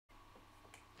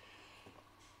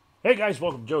Hey guys,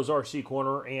 welcome to Joe's RC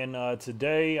Corner, and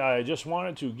today I just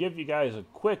wanted to give you guys a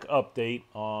quick update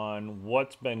on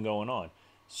what's been going on.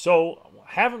 So,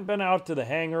 haven't been out to the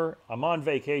hangar. I'm on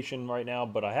vacation right now,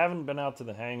 but I haven't been out to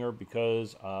the hangar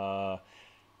because I've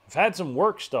had some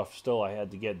work stuff still I had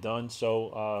to get done.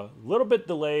 So, a little bit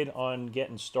delayed on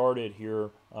getting started here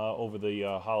over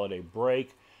the holiday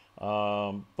break.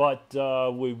 But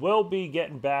we will be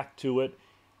getting back to it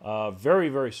very,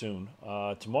 very soon.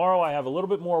 Tomorrow I have a little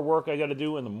bit more work I got to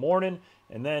do in the morning,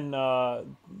 and then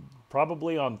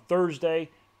probably on Thursday,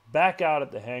 back out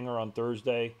at the hangar on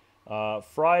Thursday.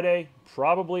 Friday,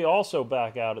 probably also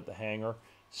back out at the hangar.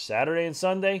 Saturday and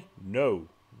Sunday, no,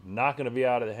 not going to be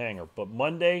out of the hangar. But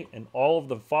Monday and all of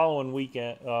the following week,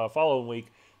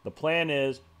 the plan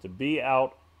is to be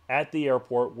out at the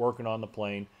airport working on the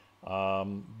plane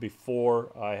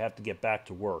before I have to get back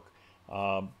to work.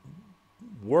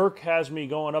 Work has me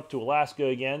going up to Alaska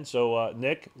again, so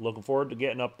Nick, looking forward to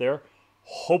getting up there.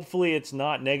 Hopefully it's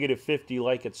not -50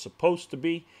 like it's supposed to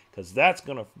be, because that's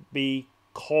going to be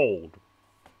cold.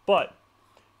 But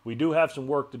we do have some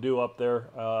work to do up there,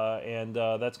 and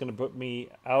that's going to put me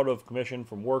out of commission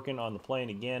from working on the plane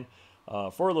again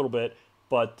for a little bit.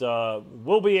 But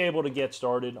we'll be able to get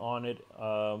started on it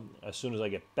as soon as I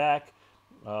get back.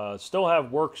 Still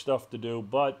have work stuff to do,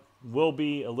 but will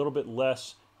be a little bit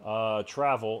less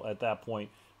travel at that point.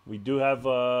 We do have,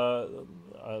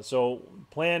 so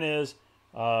plan is,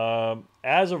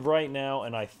 as of right now,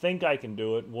 and I think I can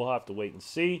do it, we'll have to wait and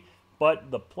see,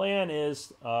 but the plan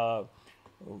is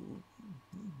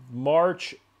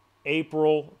March,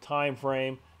 April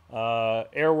timeframe,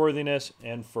 airworthiness,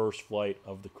 and first flight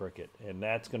of the Cricket. And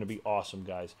that's going to be awesome,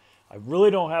 guys. I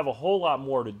really don't have a whole lot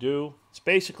more to do. It's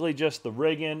basically just the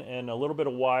rigging and a little bit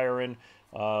of wiring.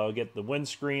 Get the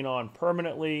windscreen on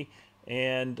permanently,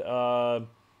 and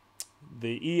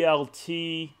the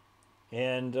ELT,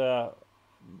 and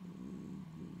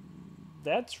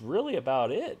that's really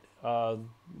about it.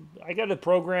 I got to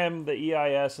program the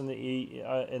EIS and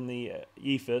the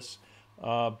EFIS,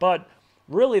 but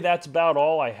really that's about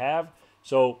all I have.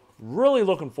 So really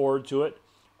looking forward to it,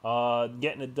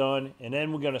 getting it done, and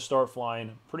then we're going to start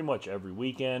flying pretty much every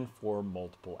weekend for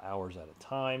multiple hours at a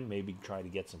time. Maybe try to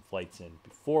get some flights in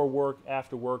before work,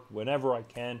 after work, whenever I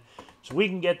can, so we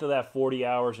can get to that 40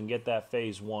 hours and get that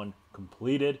phase 1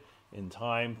 completed in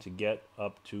time to get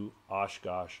up to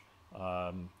Oshkosh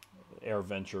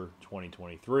AirVenture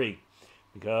 2023,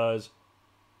 because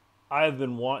I've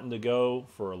been wanting to go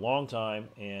for a long time,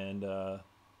 and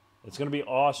it's going to be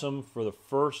awesome for the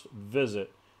first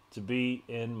visit to be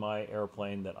in my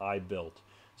airplane that I built.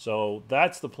 So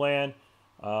that's the plan.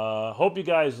 Hope you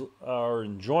guys are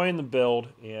enjoying the build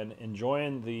and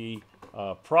enjoying the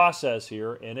process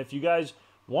here. And if you guys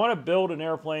want to build an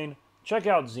airplane, check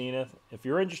out Zenith. If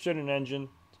you're interested in engine,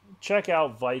 check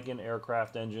out Viking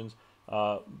Aircraft Engines.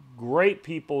 Great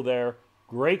people there,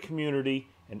 great community,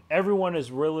 and everyone is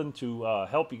willing to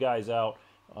help you guys out.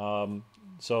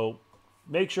 So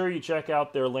make sure you check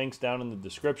out their links down in the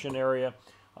description area.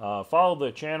 Follow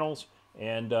the channels,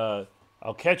 and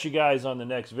I'll catch you guys on the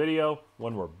next video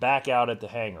when we're back out at the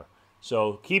hangar.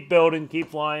 So keep building, keep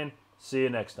flying. See you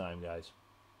next time, guys.